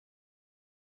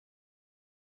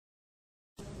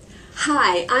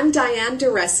Hi, I'm Diane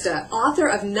DiResta, author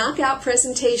of Knockout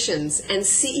Presentations and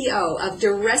CEO of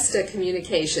DiResta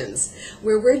Communications,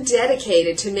 where we're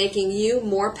dedicated to making you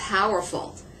more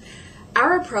powerful.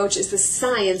 Our approach is the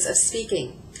science of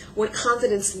speaking, what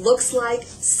confidence looks like,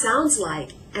 sounds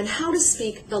like, and how to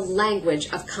speak the language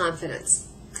of confidence.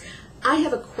 I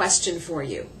have a question for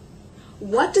you.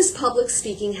 What does public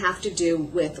speaking have to do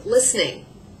with listening?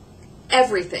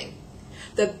 Everything.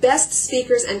 The best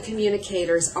speakers and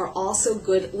communicators are also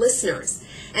good listeners.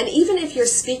 And even if you're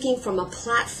speaking from a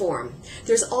platform,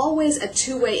 there's always a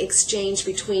two-way exchange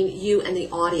between you and the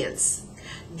audience.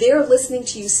 They're listening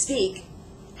to you speak,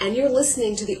 and you're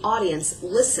listening to the audience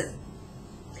listen.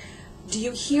 Do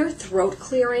you hear throat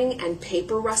clearing and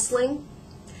paper rustling?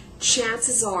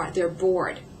 Chances are they're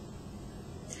bored.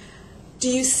 Do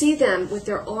you see them with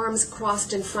their arms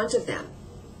crossed in front of them?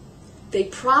 They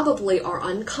probably are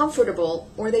uncomfortable,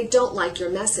 or they don't like your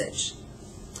message.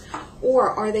 Or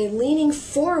are they leaning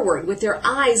forward with their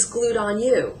eyes glued on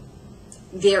you?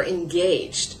 They're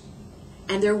engaged,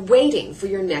 and they're waiting for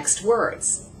your next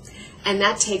words. And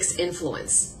that takes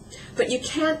influence. But you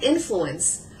can't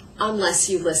influence unless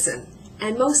you listen,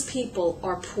 and most people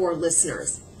are poor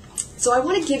listeners. So I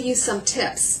want to give you some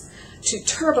tips to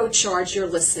turbocharge your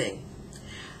listening.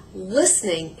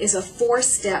 Listening is a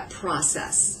four-step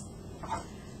process.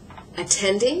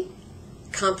 Attending,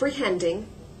 comprehending,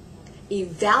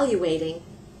 evaluating,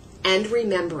 and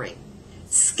remembering.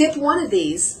 Skip one of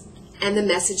these and the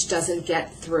message doesn't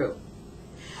get through.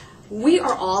 We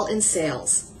are all in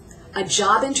sales. A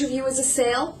job interview is a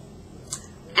sale,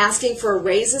 asking for a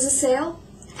raise is a sale,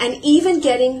 and even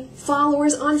getting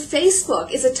followers on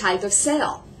Facebook is a type of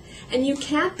sale. And you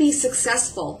can't be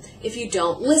successful if you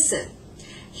don't listen.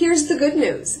 Here's the good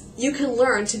news. You can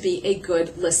learn to be a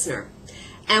good listener.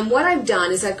 And what I've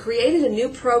done is I've created a new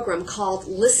program called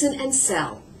Listen and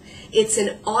Sell. It's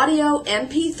an audio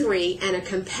MP3 and a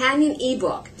companion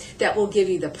ebook that will give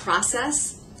you the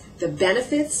process, the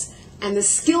benefits, and the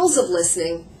skills of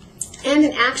listening, and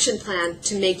an action plan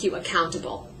to make you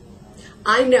accountable.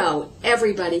 I know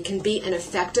everybody can be an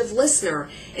effective listener.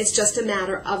 It's just a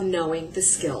matter of knowing the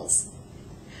skills.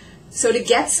 So to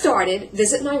get started,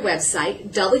 visit my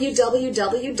website,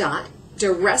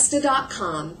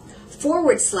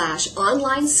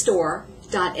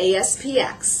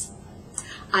 www.diresta.com/online-store.aspx.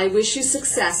 I wish you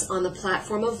success on the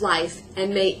platform of life,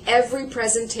 and may every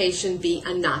presentation be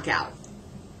a knockout.